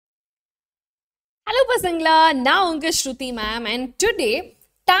Hello pasangla, நான் உங்க Shruthi ma'am and today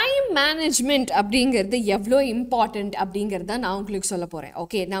time management அப்படிங்கிறது எவ்வளோ important அப்படிங்கிறத நான் உங்களுக்கு சொல்ல போகிறேன்.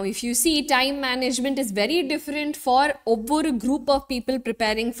 Okay, now if you see time management is very different for ஒவ்வொரு group of people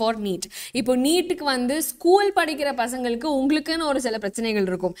preparing for NEET. இப்போ நீட்டுக்கு வந்து ஸ்கூல் படிக்கிற பசங்களுக்கு உங்களுக்குன்னு ஒரு சில பிரச்சனைகள்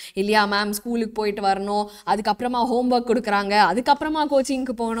இருக்கும் இல்லையா மேம்? ஸ்கூலுக்கு போயிட்டு வரணும், அதுக்கப்புறமா ஹோம்ஒர்க் கொடுக்குறாங்க, அதுக்கப்புறமா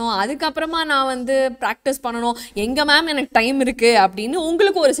கோச்சிங்க்கு போகணும், அதுக்கப்புறமா நான் வந்து ப்ராக்டிஸ் பண்ணணும், எங்கே மேம் எனக்கு டைம் இருக்குது அப்படின்னு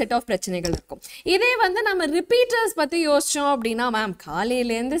உங்களுக்கு ஒரு செட் ஆஃப் பிரச்சனைகள் இருக்கும். இதே வந்து நம்ம ரிப்பீட்டர்ஸ் பற்றி யோசித்தோம் அப்படின்னா மேம்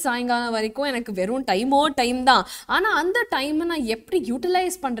காலையிலேருந்து சாயங்காலம் வரைக்கும் எனக்கு வெறும் டைம் தான், ஆனால் அந்த டைமை நான் எப்படி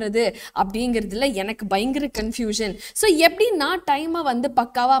யூட்டிலைஸ் பண்ணுறது அப்படிங்கிறதுல எனக்கு பயங்கர கன்ஃபியூஷன். ஸோ எப்படி நான் டைமை வந்து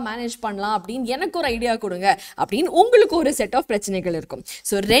பக்காவாக மேனேஜ் பண்ணலாம் அப்படின்னு எனக்கு ஒரு ஐடியா கொடுங்க அப்படின்னு உங்களுக்கு ஒரு செட் ஆஃப் பிரச்சனைகள் இருக்கும்.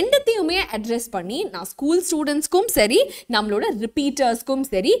 ஸோ ரெண்டுத்தையுமே அட்ரெஸ் பண்ணி நான் ஸ்கூல் ஸ்டூடெண்ட்ஸ்க்கும் சரி நம்மளோட ரிப்பீட்டர்ஸ்க்கும்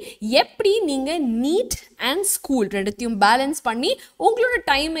சரி எப்படி நீங்கள் நீட் அண்ட் ஸ்கூல் ரெண்டுத்தையும் பேலன்ஸ் பண்ணி உங்களோட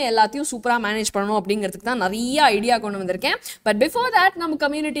டைமை எல்லாத்தையும் சூப்பராக மேனேஜ் பண்ணணும் அப்படிங்கிறதுக்கு தான் நிறைய ஐடியா கொண்டு வந்திருக்கேன். பட் பிஃபோர் தட் நம்ம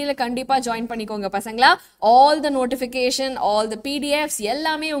கம்யூனிட்டியில் கண்டிப்பாக ஜாயின் பண்ணிக்கோங்க பசங்களா. All the notification, all the PDFs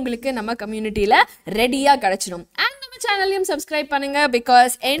எல்லாமே உங்களுக்கு நம்ம கம்யூனிட்டியில் ரெடியாக கிடச்சிடும். அண்ட் நம்ம சேனலையும் சப்ஸ்கிரைப் பண்ணுங்க,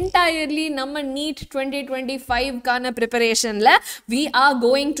 பிகாஸ் என்டையர்லி நம்ம NEET 2025க்கான ப்ரிப்பரேஷனில் we are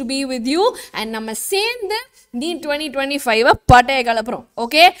going to be with you and நம்ம சேர்ந்து நீட் 2025 பட்டைய கலப்புறோம்.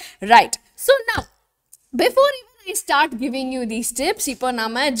 Okay right. ஸோ நான் before even I start giving you these tips, இப்போ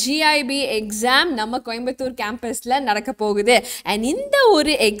நம்ம GIB exam நம்ம கோயம்புத்தூர் கேம்பஸில் நடக்க போகுது. அண்ட் இந்த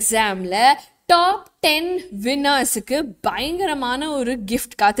ஒரு எக்ஸாமில் டாப் 10 வின்னர்ஸுக்கு பயங்கரமான ஒரு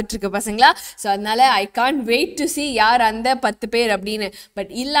கிஃப்ட் காத்துட்ருக்கு பசங்களா. ஸோ அதனால் I can't wait to C யார் அந்த 10 பேர் அப்படின்னு.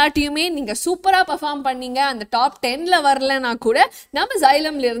 பட் இல்லாட்டியுமே நீங்கள் சூப்பராக பர்ஃபார்ம் பண்ணீங்க, அந்த டாப் 10ல் வரலன்னா கூட நம்ம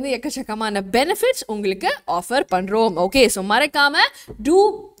Xylemலேருந்து எக்கச்சக்கமான பெனிஃபிட்ஸ் உங்களுக்கு ஆஃபர் பண்ணுறோம். ஓகே, ஸோ மறக்காமல் two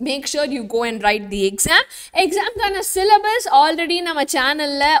make sure you go and right the exam. எக்ஸாம்க்கான syllabus already நம்ம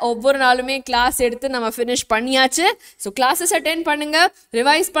சேனலில் ஒவ்வொரு நாளுமே கிளாஸ் எடுத்து நம்ம ஃபினிஷ் பண்ணியாச்சு. ஸோ கிளாஸஸ் அட்டென்ட் பண்ணுங்கள்,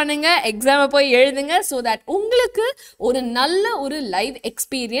 ரிவைஸ் பண்ணுங்கள், எக்ஸாமை போய் எழுதுங்க. So that உங்களுக்கு ஒரு நல்ல ஒரு லைவ்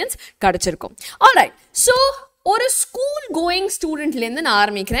எக்ஸ்பீரியன்ஸ் கிடைச்சிருக்கும். ஆல்ரைட், ஸோ ஒரு ஸ்கூல் கோயிங் ஸ்டூடெண்ட்லேருந்து நான்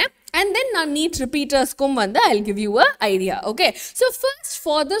ஆரம்பிக்கிறேன் and then நான் நீட் ரிப்பீட்டர்ஸ்க்கும் வந்து I'll give you a idea. Okay, so first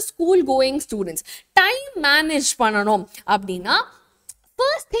for the school going students, time manage பண்ணணும் அப்படின்னா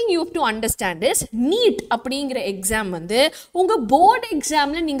first thing you have to understand is NEET அப்படிங்கிற exam வந்து உங்கள் போர்டு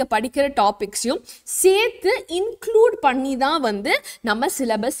எக்ஸாமில் நீங்கள் படிக்கிற டாபிக்ஸையும் சேர்த்து இன்க்ளூட் பண்ணி தான் வந்து நம்ம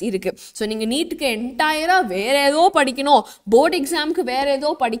சிலபஸ் இருக்குது. ஸோ நீங்கள் நீட்டுக்கு என்டையராக வேறு ஏதோ படிக்கணும், போர்டு எக்ஸாமுக்கு வேறு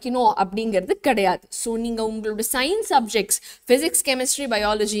ஏதோ படிக்கணும் அப்படிங்கிறது கிடையாது. ஸோ நீங்கள் உங்களோட சயின்ஸ் சப்ஜெக்ட்ஸ் ஃபிசிக்ஸ், கெமிஸ்ட்ரி,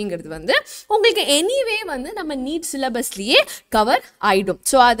 பயாலஜிங்கிறது வந்து உங்களுக்கு எனிவே வந்து நம்ம நீட் சிலபஸ்லேயே கவர் ஆகிடும்.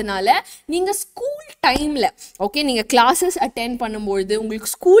 ஸோ அதனால் நீங்கள் ஸ்கூல் டைமில் ஓகே நீங்கள் கிளாஸஸ் அட்டென்ட் பண்ணும்பொழுது உங்களுக்கு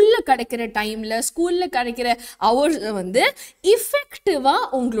ஸ்கூலில் கிடைக்கிற டைமில் ஸ்கூலில் கிடைக்கிற ஹவர்ஸை வந்து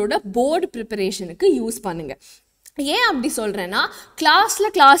இஃபெக்டிவாக உங்களோட போர்டு ப்ரிப்பரேஷனுக்கு யூஸ் பண்ணுங்கள். ஏன் அப்படி சொல்கிறேன்னா,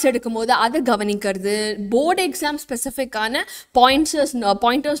 கிளாஸ் எடுக்கும் போது அதை கவனிக்கிறது, போர்டு எக்ஸாம் ஸ்பெசிஃபிக்கான பாயிண்டர்ஸ்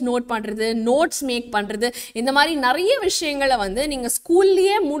நோட் பண்ணுறது, நோட்ஸ் மேக் பண்ணுறது, இந்த மாதிரி நிறைய விஷயங்களை வந்து நீங்கள்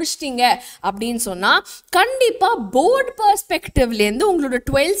ஸ்கூல்லையே முடிச்சிட்டிங்க அப்படின்னு சொன்னால் கண்டிப்பாக போர்டு பர்ஸ்பெக்டிவ்லேருந்து உங்களோட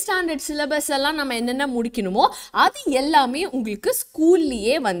 12th ஸ்டாண்டர்ட் சிலபஸ் எல்லாம் நம்ம என்னென்ன முடிக்கணுமோ அது எல்லாமே உங்களுக்கு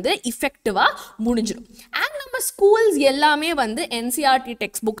ஸ்கூல்லையே வந்து இஃபெக்டிவாக முடிஞ்சிடும். அண்ட் நம்ம ஸ்கூல்ஸ் எல்லாமே வந்து NCERT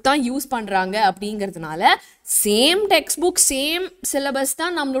டெக்ஸ்ட் புக் தான் யூஸ் பண்ணுறாங்க அப்படிங்கிறதுனால same text book same syllabus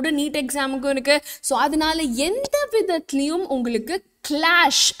தான் நம்மளோட நீட் எக்ஸாமுக்கும் இருக்குது. ஸோ அதனால எந்த விதத்துலேயும் உங்களுக்கு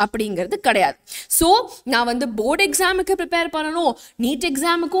கிளாஷ் அப்படிங்கிறது கிடையாது. ஸோ நான் வந்து போர்டு எக்ஸாமுக்கு ப்ரிப்பேர் பண்ணணும், நீட்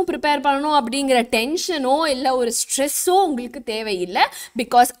எக்ஸாமுக்கும் ப்ரிப்பேர் பண்ணணும் அப்படிங்கிற டென்ஷனோ இல்லை ஒரு ஸ்ட்ரெஸ்ஸோ உங்களுக்கு தேவையில்லை.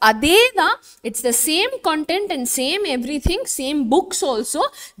 பிகாஸ் அதே தான், it's the same content and same every thing, same books also.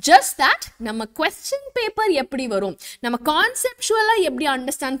 Just that நம்ம கொஸ்டின் பேப்பர் எப்படி வரும், நம்ம கான்செப்டுவலாக எப்படி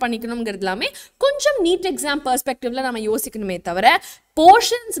அண்டர்ஸ்டாண்ட் பண்ணிக்கணுங்கிறது எல்லாமே கொஞ்சம் நீட் எக்ஸாம் பர்ஸ்பெக்டிவ்ல நம்ம யோசிக்கணுமே தவிர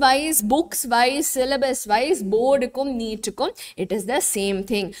portions wise, books wise, syllabus wise போர்டுக்கும் நீட்டுக்கும் it is the same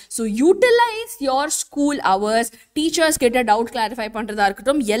thing. So utilise your school hours, teachers கிட்ட டவுட் கிளாரிஃபை பண்ணுறதா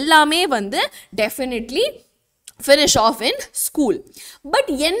இருக்கட்டும், எல்லாமே வந்து definitely finish off in school. But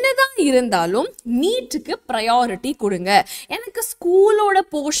என்னதான் இருந்தாலும் நீட்டுக்கு ப்ரையாரிட்டி கொடுங்க. எனக்கு ஸ்கூலோட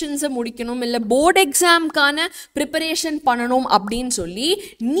போர்ஷன்ஸை முடிக்கணும் இல்லை போர்டு எக்ஸாமுக்கான ப்ரிப்பரேஷன் பண்ணணும் அப்படின்னு சொல்லி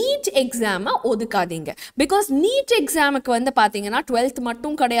நீட் எக்ஸாமை ஒதுக்காதீங்க. பிகாஸ் நீட் எக்ஸாமுக்கு வந்து பார்த்தீங்கன்னா 12th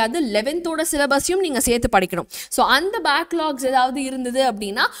மட்டும் கிடையாது, 11th சிலபஸையும் நீங்கள் சேர்த்து படிக்கணும். ஸோ அந்த பேக்லாக்ஸ் ஏதாவது இருந்தது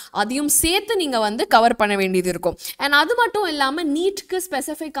அப்படின்னா அதையும் சேர்த்து நீங்கள் வந்து கவர் பண்ண வேண்டியது இருக்கும். அண்ட் அது மட்டும் இல்லாமல் நீட்டுக்கு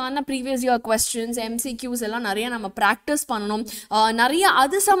ஸ்பெசிஃபிக்கான ப்ரீவியஸ் இயர் கொஸ்டின்ஸ், MCQs எல்லாம் நிறைய நம்ம ப்ராக்டிஸ் பண்ணணும். நிறைய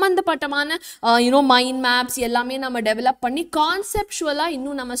அது சம்மந்தப்பட்டமான மைண்ட் மேப்ஸ் எல்லாமே நம்ம டெவலப் பண்ணி கான்செப்சுவலாக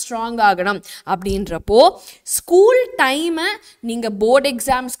இன்னும் நம்ம ஸ்ட்ராங் ஆகணும். அப்படின்றப்போ ஸ்கூல் டைமை நீங்கள் போர்டு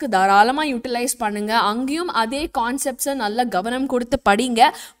எக்ஸாம்ஸ்க்கு தாராளமாக யூட்டிலைஸ் பண்ணுங்கள். அங்கேயும் அதே கான்செப்ட்ஸை நல்லா கவனம் கொடுத்து படிங்க.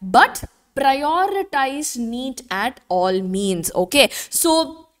 But prioritize NEET at all means. Okay, so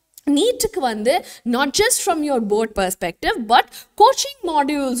நீட்டுக்கு வந்து not just from your board perspective but coaching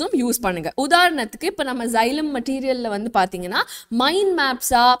மாடியூல்ஸும் use பண்ணுங்கள். உதாரணத்துக்கு இப்போ நம்ம Xylem மெட்டீரியலில் வந்து பார்த்தீங்கன்னா மைண்ட்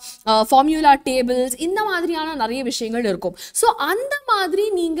மேப்ஸாக ஃபார்முலா டேபிள்ஸ் இந்த மாதிரியான நிறைய விஷயங்கள் இருக்கும். ஸோ அந்த மாதிரி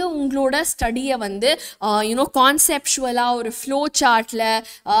நீங்கள் உங்களோட ஸ்டடியை வந்து கான்செப்சுவலாக ஒரு ஃப்ளோ சார்ட்டில்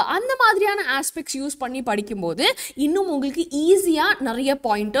அந்த மாதிரியான ஆஸ்பெக்ட்ஸ் யூஸ் பண்ணி படிக்கும்போது இன்னும் உங்களுக்கு ஈஸியாக நிறைய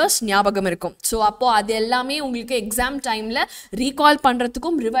பாயிண்டர்ஸ் ஞாபகம் இருக்கும். ஸோ அப்போது அது எல்லாமே உங்களுக்கு எக்ஸாம் டைமில் ரீகால்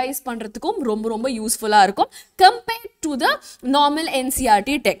பண்ணுறதுக்கும் ரிவைஸ் பண்றதுக்கும் ரொம்ப ரொம்ப யூஸ்ஃபுல்லா இருக்கும் compared to the normal NCERT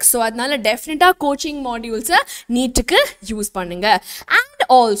text. So அதனால டெஃபினட்டா கோச்சிங் மாடியூல்ஸை நீட்டுக்கு யூஸ் பண்ணுங்க. அண்ட்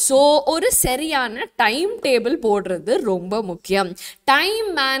ஆல்சோ ஒரு சரியான டைம் டேபிள் போடுறது ரொம்ப முக்கியம். டைம்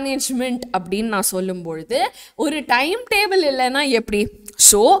மேனேஜ்மெண்ட் அப்படின்னு நான் சொல்லும் பொழுது ஒரு டைம் டேபிள் இல்லைன்னா எப்படி?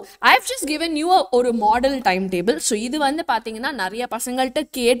 So I have just given you ஒரு மாடல் டைம் டேபிள். ஸோ இது வந்து பார்த்தீங்கன்னா நிறைய பசங்கள்கிட்ட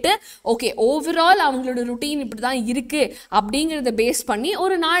கேட்டு ஓகே ஓவரால் அவங்களோட ருட்டீன் இப்படி தான் இருக்குது அப்படிங்கிறத பேஸ் பண்ணி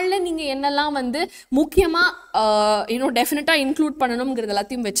ஒரு நாளில் நீங்கள் என்னெல்லாம் வந்து முக்கியமாக டெஃபினட்டாக இன்க்ளூட் பண்ணணுங்கிறது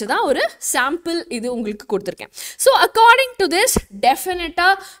எல்லாத்தையும் வச்சு தான் ஒரு சாம்பிள் இது உங்களுக்கு கொடுத்துருக்கேன். ஸோ அக்கார்டிங் டு திஸ் டெஃபினட்டாக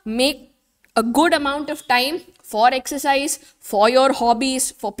make a good amount of time for exercise, for your hobbies,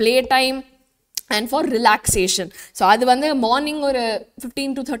 for play time and for relaxation. So அது வந்து morning ஒரு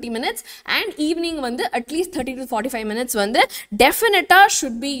 15 to 30 minutes and evening வந்து at least 30 to 45 minutes வந்து definitely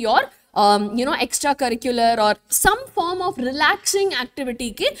should be your extracurricular or some form of relaxing activity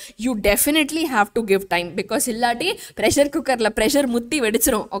ki you definitely have to give time because illati pressure cooker la pressure mutti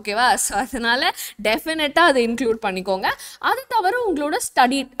vedichirum. Okay va? So adanal definitely adu include பண்ணிக்கோங்க. அது தவிர உங்களோட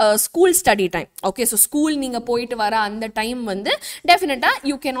study school study time. Okay, so school நீங்கள் போயிட்டு வர அந்த time வந்து டெஃபினட்டாக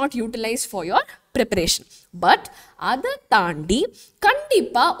you cannot utilise for your preparation. But அதை தாண்டி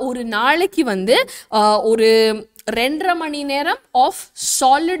கண்டிப்பாக ஒரு நாளைக்கு வந்து ஒரு 2.5 மணி நேரம் of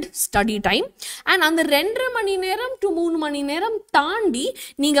solid study time and அந்த 2.5 மணி நேரம் to 3 மணி நேரம் தாண்டி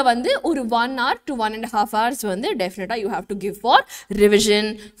நீங்கள் வந்து ஒரு 1 hour to 1.5 hours வந்து டெஃபினட்டாக you have to give for revision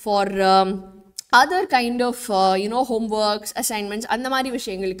for other kind of homeworks, assignments அந்த மாதிரி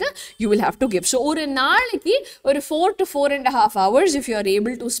விஷயங்களுக்கு you will have to give. So ஒரு நாளைக்கு ஒரு 4 to 4.5 hours if you are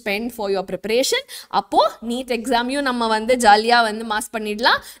able to spend for your preparation, அப்போ NEET எக்ஸாமையும் நம்ம வந்து ஜாலியாக வந்து மாஸ்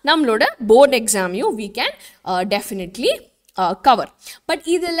பண்ணிடலாம். நம்மளோட board எக்ஸாமையும் we can definitely cover. But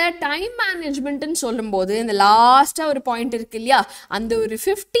இதில் டைம் மேனேஜ்மெண்ட்டுன்னு சொல்லும்போது இந்த லாஸ்ட்டாக ஒரு பாயிண்ட் இருக்கு இல்லையா, அந்த ஒரு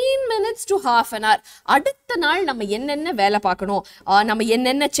 15 minutes to half an hour அடுத்த நாள் நம்ம என்னென்ன வேலை பார்க்கணும், நம்ம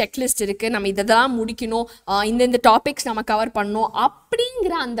என்னென்ன செக்லிஸ்ட் இருக்குது, நம்ம இதெல்லாம் முடிக்கணும், இந்த டாபிக்ஸ் நம்ம கவர் பண்ணணும்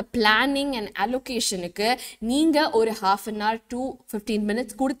அப்படிங்கிற அந்த பிளானிங் அண்ட் அலோகேஷனுக்கு நீங்கள் ஒரு half an hour to 15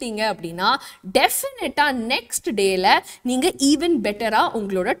 minutes கொடுத்தீங்க அப்படின்னா டெஃபினட்டாக நெக்ஸ்ட் டேயில் நீங்கள் ஈவன் பெட்டராக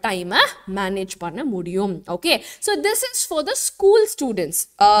உங்களோட டைமை மேனேஜ் பண்ண முடியும். Okay, so this is for the school students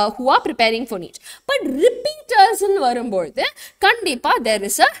who are preparing for NEET. But repeaters in வரும்போது கண்டிப்பா there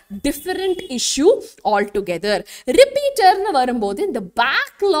is a different issue altogether. repeater னு வரும்போது இந்த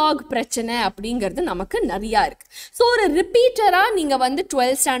backlog பிரச்சனை அப்படிங்கிறது நமக்கு நிறைய இருக்கு. ஸோ ஒரு ரிப்பீட்டரா நீங்க வந்து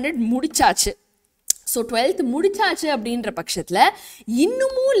 12th standard முடிச்சாச்சு, ஸோ 12th முடிச்சாச்சு அப்படின்ற பட்சத்தில்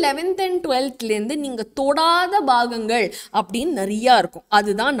இன்னமும் 11th and 12thலேருந்து நீங்கள் தொடாத பாகங்கள் அப்படின்னு நிறையா இருக்கும்.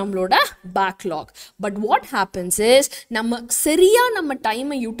 அதுதான் நம்மளோட backlog. But what happens is நம்ம சரியாக நம்ம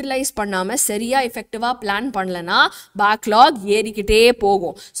டைமை யூட்டிலைஸ் பண்ணாமல் சரியாக எஃபெக்டிவாக பிளான் பண்ணலன்னா பேக்லாக் ஏறிக்கிட்டே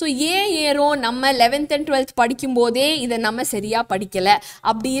போகும். ஸோ ஏறும், நம்ம 11th and 12th படிக்கும்போதே இதை நம்ம சரியாக படிக்கலை,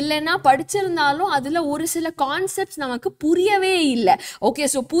 அப்படி இல்லைன்னா படிச்சிருந்தாலும் அதில் ஒரு சில கான்செப்ட்ஸ் நமக்கு புரியவே இல்லை.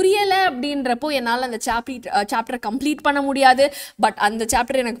 ஓகே, ஸோ புரியலை அப்படின்றப்போ என்னால் அந்த சாப்டரை கம்ப்ளீட் பண்ண முடியாது. பட் அந்த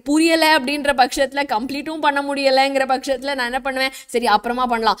சாப்டர் எனக்கு புரியலை அப்படின்ற பட்சத்தில் கம்ப்ளீட்டும் பண்ண முடியலைங்கிற பட்சத்தில் நான் என்ன பண்ணுவேன், சரி அப்புறமா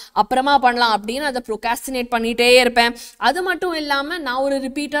பண்ணலாம் அப்படின்னு அதை ப்ரொகாஸ்டினேட் பண்ணிகிட்டே இருப்பேன். அது மட்டும் இல்லாமல் நான் ஒரு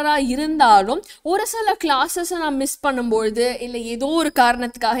ரிப்பீட்டராக இருந்தாலும் ஒரு சில கிளாஸஸை நான் மிஸ் பண்ணும்பொழுது இல்லை ஏதோ ஒரு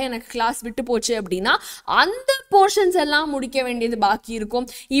காரணத்துக்காக எனக்கு கிளாஸ் விட்டு போச்சு அப்படின்னா அந்த போர்ஷன்ஸ் எல்லாம் முடிக்க வேண்டியது பாக்கி இருக்கும்.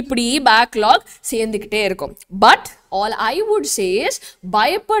 இப்படி பேக்லாக் சேர்ந்துக்கிட்டே இருக்கும். But all I would say is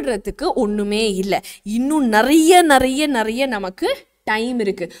பயப்படுறதுக்கு ஒன்றுமே இல்லை. இன்னும் நிறைய நமக்கு டைம்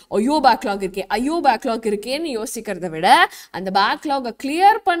இருக்கு, ஐயோ பேக்லாக் இருக்கே ஐயோ பேக்லாக் இருக்கேன்னு யோசிக்கிறத விட அந்த பேக்லாகை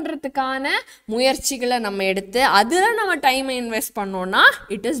கிளியர் பண்றதுக்கான முயற்சிகளை நம்ம எடுத்து அதுல நம்ம டைமை இன்வெஸ்ட் பண்ணோம்னா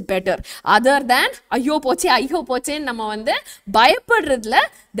it is better. Other than ஐயோ போச்சேன்னு நம்ம வந்து பயப்படுறதுல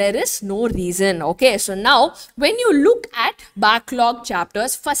there is no reason. Okay, so now when you look at backlog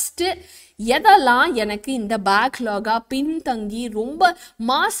chapters, first எதெல்லாம் எனக்கு இந்த பேக்லாகா பின்தங்கி ரொம்ப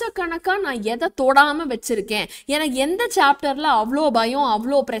மாசக்கணக்கா நான் எதை தொடாம வச்சிருக்கேன், எனக்கு எந்த சாப்டர்ல அவ்வளோ பயம்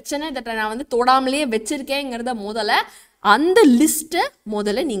அவ்வளோ பிரச்சனை தட்ட நான் வந்து தொடாமலே வச்சிருக்கேங்கிறத முதல்ல அந்த லிஸ்ட்டை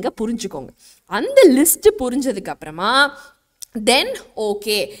முதல்ல நீங்க புரிஞ்சுக்கோங்க. அந்த லிஸ்ட் புரிஞ்சதுக்கு அப்புறமா தென்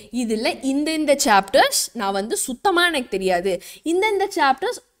ஓகே இதில் இந்த சாப்டர்ஸ் நான் வந்து சுத்தமாக எனக்கு தெரியாது, இந்த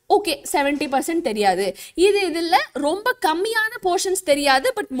சாப்டர்ஸ் ஓகே 70% தெரியாது, இதில் ரொம்ப கம்மியான போர்ஷன்ஸ் தெரியாது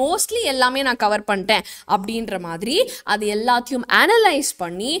பட் மோஸ்ட்லி எல்லாமே நான் கவர் பண்ணிட்டேன் அப்படின்ற மாதிரி அது எல்லாத்தையும் அனலைஸ்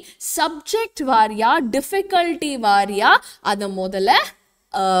பண்ணி சப்ஜெக்ட் வாரியா டிஃபிகல்ட்டி வாரியா அதை முதல்ல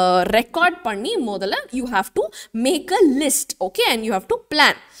ரெக்கார்ட் பண்ணி முதல்ல you have to make a list. Okay, and you have to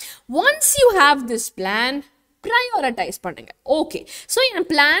plan. Once you have this plan prioritise பண்ணுங்க. ஓகே, ஸோ என்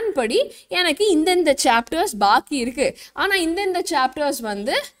பிளான் படி எனக்கு இந்த சாப்டர்ஸ் பாக்கி இருக்கு, ஆனால் இந்த சாப்டர்ஸ்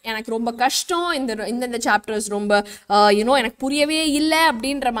வந்து எனக்கு ரொம்ப கஷ்டம், இந்த சாப்டர்ஸ் ரொம்ப எனக்கு புரியவே இல்லை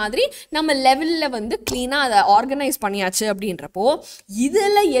அப்படின்ற மாதிரி நம்ம லெவலில் வந்து க்ளீனாக அதை ஆர்கனைஸ் பண்ணியாச்சு. அப்படின்றப்போ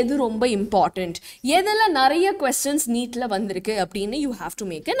இதில் எது ரொம்ப இம்பார்ட்டண்ட், எதில் நிறைய கொஸ்டின்ஸ் நீட்டில் வந்திருக்கு அப்படின்னு you have to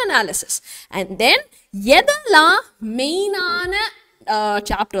make an analysis. And then எதெல்லாம் மெயினான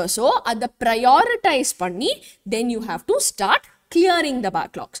சாப்டர்ஸோ அதை ப்ரையாரிட்டைஸ் பண்ணி then you have to start clearing the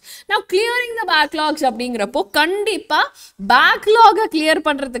backlogs. Now clearing the backlogs அப்படிங்கிறப்போ கண்டிப்பாக பேக்லாகை கிளியர்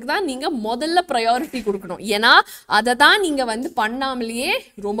பண்ணுறதுக்கு தான் நீங்கள் முதல்ல ப்ரையாரிட்டி கொடுக்கணும். ஏன்னா அதை தான் நீங்கள் வந்து பண்ணாமலேயே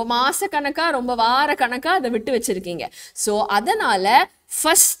ரொம்ப மாத கணக்காக ரொம்ப வார கணக்காக அதை விட்டு வச்சுருக்கீங்க. ஸோ அதனால்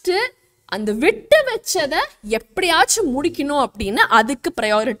ஃபஸ்ட்டு அந்த விட்டு வச்சதை எப்படியாச்சும் முடிக்கணும் அப்படின்னு அதுக்கு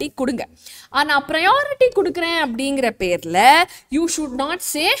ப்ரையாரிட்டி கொடுங்க. ஆனால் ப்ரையாரிட்டி கொடுக்குறேன் அப்படிங்கிற பேரில் யூ ஷுட் நாட்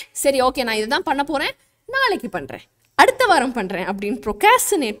சே சரி ஓகே நான் இதுதான் பண்ண போகிறேன், நாளைக்கு பண்ணுறேன், அடுத்த வாரம் பண்ணுறேன் அப்படின்னு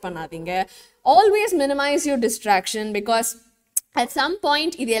ப்ரொகாஸ்டினேட் பண்ணாதீங்க. Always minimise your distraction. Because at some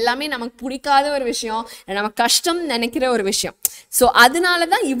point இது எல்லாமே நமக்கு பிடிக்காத ஒரு விஷயம், நமக்கு கஷ்டம் நினைக்கிற ஒரு விஷயம். ஸோ அதனால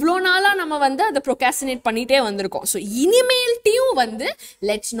தான் இவ்வளோ நாளாக நம்ம வந்து அதை ப்ரொகாஸ்டினேட் பண்ணிகிட்டே வந்திருக்கோம். ஸோ இனிமேல்ட்டையும் வந்து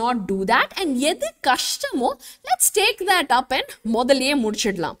let's not two that. And எது கஷ்டமோ let's take that up and முதல்லையே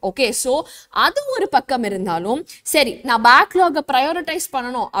முடிச்சிடலாம். ஓகே, ஸோ அது ஒரு பக்கம் இருந்தாலும் சரி நான் பேக்லாகை ப்ரையாரிட்டைஸ்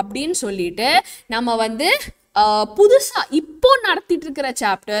பண்ணணும் அப்படின்னு சொல்லிட்டு நம்ம வந்து புதுசாக இப்போ நடத்திட்டு இருக்கிற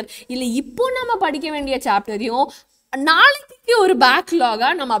சாப்டர் இல்லை இப்போ நம்ம படிக்க வேண்டிய சாப்டரையும் நாளைக்கு ஒரு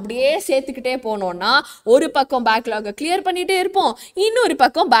பேக்லாகாக நம்ம அப்படியே சேர்த்துக்கிட்டே போனோம்னா ஒரு பக்கம் பேக்லாகை கிளியர் பண்ணிகிட்டே இருப்போம், இன்னொரு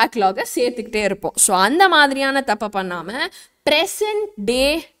பக்கம் பேக்லாகை சேர்த்துக்கிட்டே இருப்போம். ஸோ அந்த மாதிரியான தப்பை பண்ணாமல் ப்ரெசன்ட் டே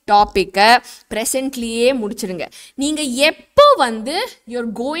டாப்பிக்கை ப்ரெசன்ட்லேயே முடிச்சிடுங்க. நீங்கள் எப்போ வந்து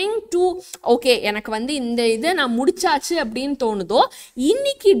யூஆர் கோயிங் டு ஓகே எனக்கு வந்து இந்த இதை நான் முடிச்சாச்சு அப்படின்னு தோணுதோ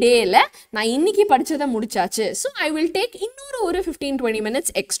இன்னைக்கு டேயில் நான் இன்னைக்கு படித்ததை முடிச்சாச்சு, ஸோ ஐ வில் டேக் இன்னொரு ஒரு 15-20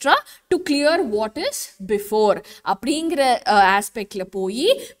 minutes extra to clear what is before அப்படிங்கிற ஆஸ்பெக்டில் போய்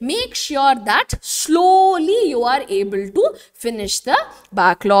make sure that slowly you are able to finish the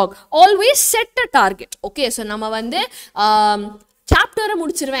backlog. Always set a target. Okay, so நம்ம வந்து சாப்டரை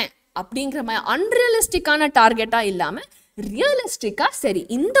முடிச்சிருவேன் அப்படிங்கிற மாதிரி அன்ரியலிஸ்டிக்கான டார்கெட்டாக இல்லாமல் ரியலிஸ்டிக்காக சரி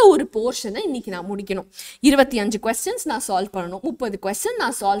இந்த ஒரு போர்ஷனை இன்னைக்கு நான் முடிக்கணும், 25 questions நான் சால்வ் பண்ணணும், 30 questions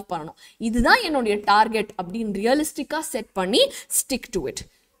நான் சால்வ் பண்ணணும், இதுதான் என்னுடைய டார்கெட் அப்படின்னு ரியலிஸ்டிக்காக செட் பண்ணி stick to it.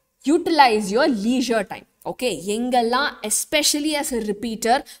 Utilise your leisure time. Okay, எங்கெல்லாம் especially as a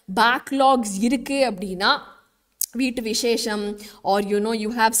repeater backlogs இருக்குது அப்படின்னா வீட்டு விசேஷம் are you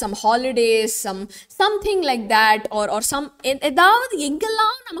have some holidays something like that R some ஏதாவது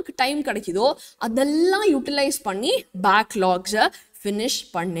எங்கெல்லாம் நமக்கு டைம் கிடைக்குதோ அதெல்லாம் யூட்டிலைஸ் பண்ணி பேக்லாக்ஸை ஃபினிஷ்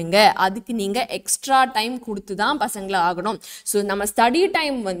பண்ணுங்க. அதுக்கு நீங்கள் எக்ஸ்ட்ரா டைம் கொடுத்து தான் பசங்களை ஆகணும். ஸோ நம்ம ஸ்டடி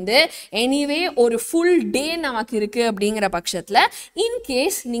டைம் வந்து எனிவே ஒரு ஃபுல் டே நமக்கு இருக்குது அப்படிங்கிற பட்சத்தில்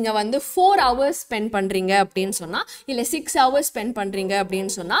இன்கேஸ் நீங்கள் வந்து 4 hours ஸ்பெண்ட் பண்ணுறீங்க அப்படின்னு சொன்னால் இல்லை 6 hours ஸ்பெண்ட் பண்ணுறீங்க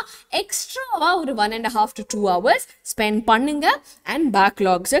அப்படின்னு சொன்னால் எக்ஸ்ட்ராவாக ஒரு 1.5 to 2 hours ஸ்பெண்ட் பண்ணுங்க அண்ட்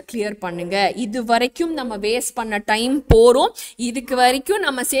பேக்லாக்ஸை கிளியர் பண்ணுங்க. இது வரைக்கும் நம்ம வேஸ்ட் பண்ண டைம் போகிறோம், இதுக்கு வரைக்கும்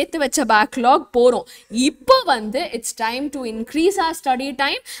நம்ம சேர்த்து வச்ச பேக்லாக் போகிறோம். இப்போ வந்து it's time to increase study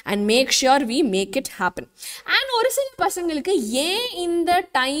time and make sure we make it happen. And ஒரு சில பசங்களுக்கு ஏன் இந்த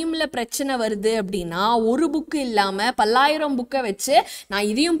டைம்ல பிரச்சனை வருது அப்படின்னா ஒரு புக்கு இல்லாம 10,000 புக்கை வச்சு நான்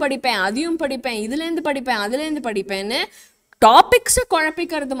இதையும் படிப்பேன் அதையும் படிப்பேன் இதுலேருந்து படிப்பேன் அதுலேருந்து படிப்பேன்னு டாபிக்ஸை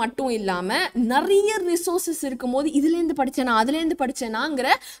குழப்பிக்கிறது மட்டும் இல்லாமல் நிறைய ரிசோர்ஸஸ் இருக்கும்போது இதுலேருந்து படித்தேனா அதுலேருந்து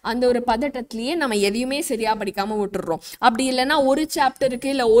படித்தேனாங்கிற அந்த ஒரு பதட்டத்திலேயே நம்ம எதையுமே சரியாக படிக்காமல் விட்டுடுறோம். அப்படி இல்லைன்னா ஒரு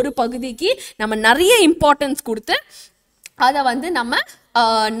சாப்டருக்கு இல்லை ஒரு பகுதிக்கு நம்ம நிறைய இம்பார்ட்டன்ஸ் கொடுத்து அதை வந்து நம்ம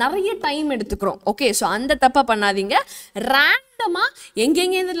நிறைய டைம் எடுத்துக்கிறோம். ஓகே, ஸோ அந்த தப்பை பண்ணாதீங்க. ரேண்டமாக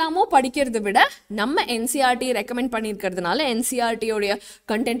எங்கெங்கேருந்துலாமோ படிக்கிறத விட நம்ம என்சிஆர்டி ரெக்கமெண்ட் பண்ணியிருக்கிறதுனால என்சிஆர்டியோடைய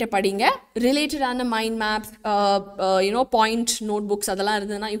கண்டென்ட்டை படிங்க. ரிலேட்டடான mind maps, point note books அதெல்லாம்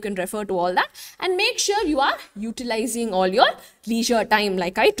இருந்ததுன்னா you can refer to all that and make sure you are utilising all your leisure time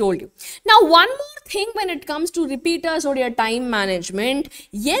like I told you. Now one more thing when it comes to repeaters or your time management,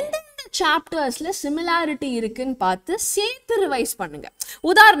 எந்தெந்த சாப்டர்ஸ்ல similarity இருக்குன்னு பார்த்து சேர்த்து revise பண்ணுங்க.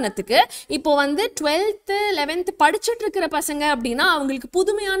 உதாரணத்துக்கு இப்போ வந்து 12th 11th படிச்சுட்டு இருக்கிற பசங்க அப்படின்னா அவங்களுக்கு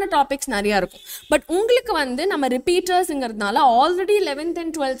புதுமையான டாபிக்ஸ் நிறைய இருக்கும். பட் உங்களுக்கு வந்து நம்ம ரிப்பீட்டர்ஸ்ங்கிறதுனால ஆல்ரெடி 11th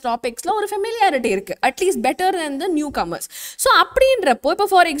and 12th டாபிக்ஸ்ல ஒரு ஃபெமிலியாரிட்டி இருக்கு, at least better then the new commerce. So அப்படின்றப்போ இப்போ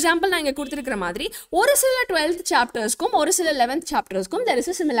ஃபார் எக்ஸாம்பிள் நான் இங்கே கொடுத்துருக்கிற மாதிரி ஒரு சில 12th சாப்டர்ஸ்க்கும் ஒரு சில 11th சாப்டர்ஸ்க்கும் there is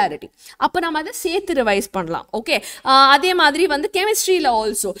a similarity. அப்போ நம்ம அதை சேர்த்து ரிவைஸ் பண்ணலாம். ஓகே, அதே மாதிரி வந்து கெமிஸ்ட்ரியில்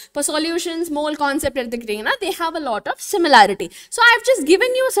ஆல்சோ இப்போ சொல்யூஷன்ஸ் மோல் கான்செப்ட் எடுத்துக்கிட்டிங்கன்னா they have a lot of similarity. So I have just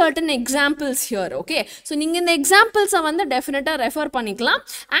given you certain examples here. Okay, so நீங்கள் இந்த எக்ஸாம்பிள்ஸை வந்து டெஃபினட்டாக ரெஃபர் பண்ணிக்கலாம்.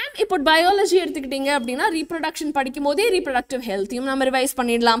 அண்ட் இப்போ பயாலஜி எடுத்துக்கிட்டிங்க அப்படின்னா ரீப்ரொடக்ஷன் படிக்கும் போதே ரீப்ரொடக்டிவ் ஹெல்த்தையும் நம்ம ரிவைஸ்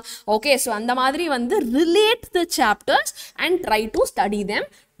பண்ணிடலாம். ஓகே, ஸோ அந்த மாதிரி வந்து relate the chapters and try to study them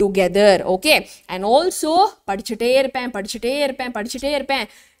together. Okay, and also படிச்சுட்டே இருப்பேன்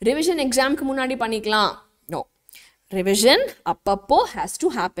ரிவிஷன் எக்ஸாம்க்கு முன்னாடி பண்ணிக்கலாம். நோ, ரிவிஷன் அப்பப்போ has to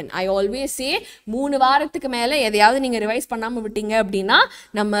happen. I always say 3 வாரத்துக்கு மேலே எதையாவது நீங்கள் ரிவைஸ் பண்ணாமல் விட்டீங்க அப்படின்னா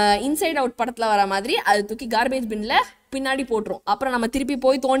நம்ம இன்சைட் அவுட் படத்தில் வர மாதிரி அது தூக்கி கார்பேஜ் பின்ல பின்னாடி போட்டுரும். அப்புறம் நம்ம திருப்பி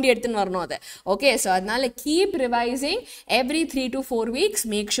போய் தோண்டி எடுத்துன்னு வரணும் அதை. ஓகே, ஸோ அதனால keep revising every 3 to 4 weeks.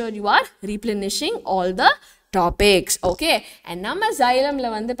 Make sure you are replenishing all the topics. Okay, and நம்ம Xylemல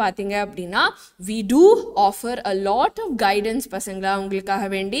வந்து பாத்தீங்க அப்படின்னா we do offer a lot of guidance பசங்களா உங்களுக்காக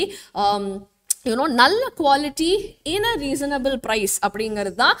வேண்டி நல்ல குவாலிட்டி இன் அ ரீசனபிள் ப்ரைஸ்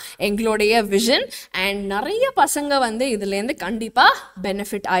அப்படிங்கிறது தான் எங்களுடைய விஷன். அண்ட் நிறைய பசங்க வந்து இதுலேருந்து கண்டிப்பாக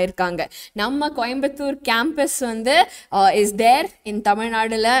பெனிஃபிட் ஆயிருக்காங்க. நம்ம கோயம்புத்தூர் கேம்பஸ் வந்து இஸ் தேர் இன்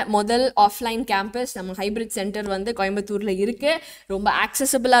தமிழ்நாடுல முதல் ஆஃப்லைன் கேம்பஸ். நம்ம ஹைப்ரிட் சென்டர் வந்து கோயம்புத்தூரில் இருக்குது, ரொம்ப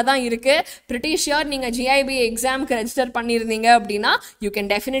ஆக்சசபிளாக தான் இருக்குது. ப்ரிட்டி ஷியோர் நீங்கள் ஜிஐபி எக்ஸாமுக்கு ரெஜிஸ்டர் பண்ணியிருந்தீங்க அப்படின்னா you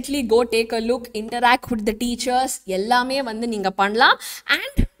can definitely go take a look, interact with the teachers, எல்லாமே வந்து நீங்கள் பண்ணலாம்.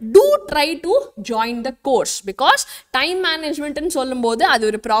 And do try to join the course because time management ன்னு சொல்லும்போது அது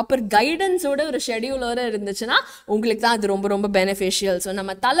ஒரு ப்ராப்பர் கைடன்ஸோட ஒரு ஷெடியூலோட இருந்துச்சுன்னா உங்களுக்கு தான் அது ரொம்ப ரொம்ப பெனிஃபிஷியல். ஸோ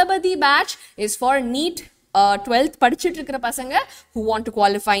நம்ம தளபதி batch is for NEET 12th படிச்சுட்டு இருக்கிற பசங்க who want to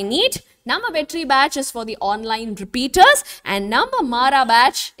qualify NEET. நம்ம வெற்றி batch is for the online repeaters and நம்ம மாரா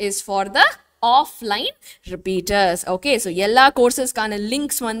batch is for the offline repeaters. Okay, so எல்லா கோர்சஸ்க்கான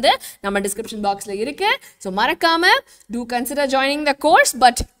லிங்க்ஸ் வந்து நம்ம டிஸ்கிரிப்ஷன் பாக்ஸ்ல இருக்கு. ஸோ மறக்காம do consider joining the course.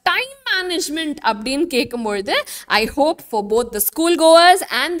 But time management அப்படின்னு கேட்கும்பொழுது I hope for both the school goers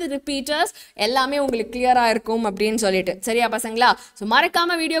and the repeaters எல்லாமே உங்களுக்கு கிளியரா இருக்கும் அப்படின்னு சொல்லிட்டு. சரியா பசங்களா? ஸோ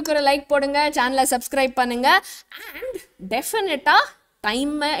மறக்காம வீடியோக்கு ஒரு லைக் போடுங்க, சேனலை சப்ஸ்கிரைப் பண்ணுங்க அண்ட் டெஃபினட்டா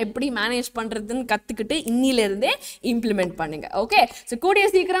டைமை எப்படி மேனேஜ் பண்ணுறதுன்னு கற்றுக்கிட்டு இன்னிலிருந்தே இம்ப்ளிமெண்ட் பண்ணுங்க. ஓகே, ஸோ கூடிய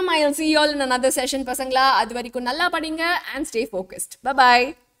சீக்கிரம் I will see you all in another session பசங்களா. அது வரைக்கும் நல்லா படிங்க and stay focused. Bye bye.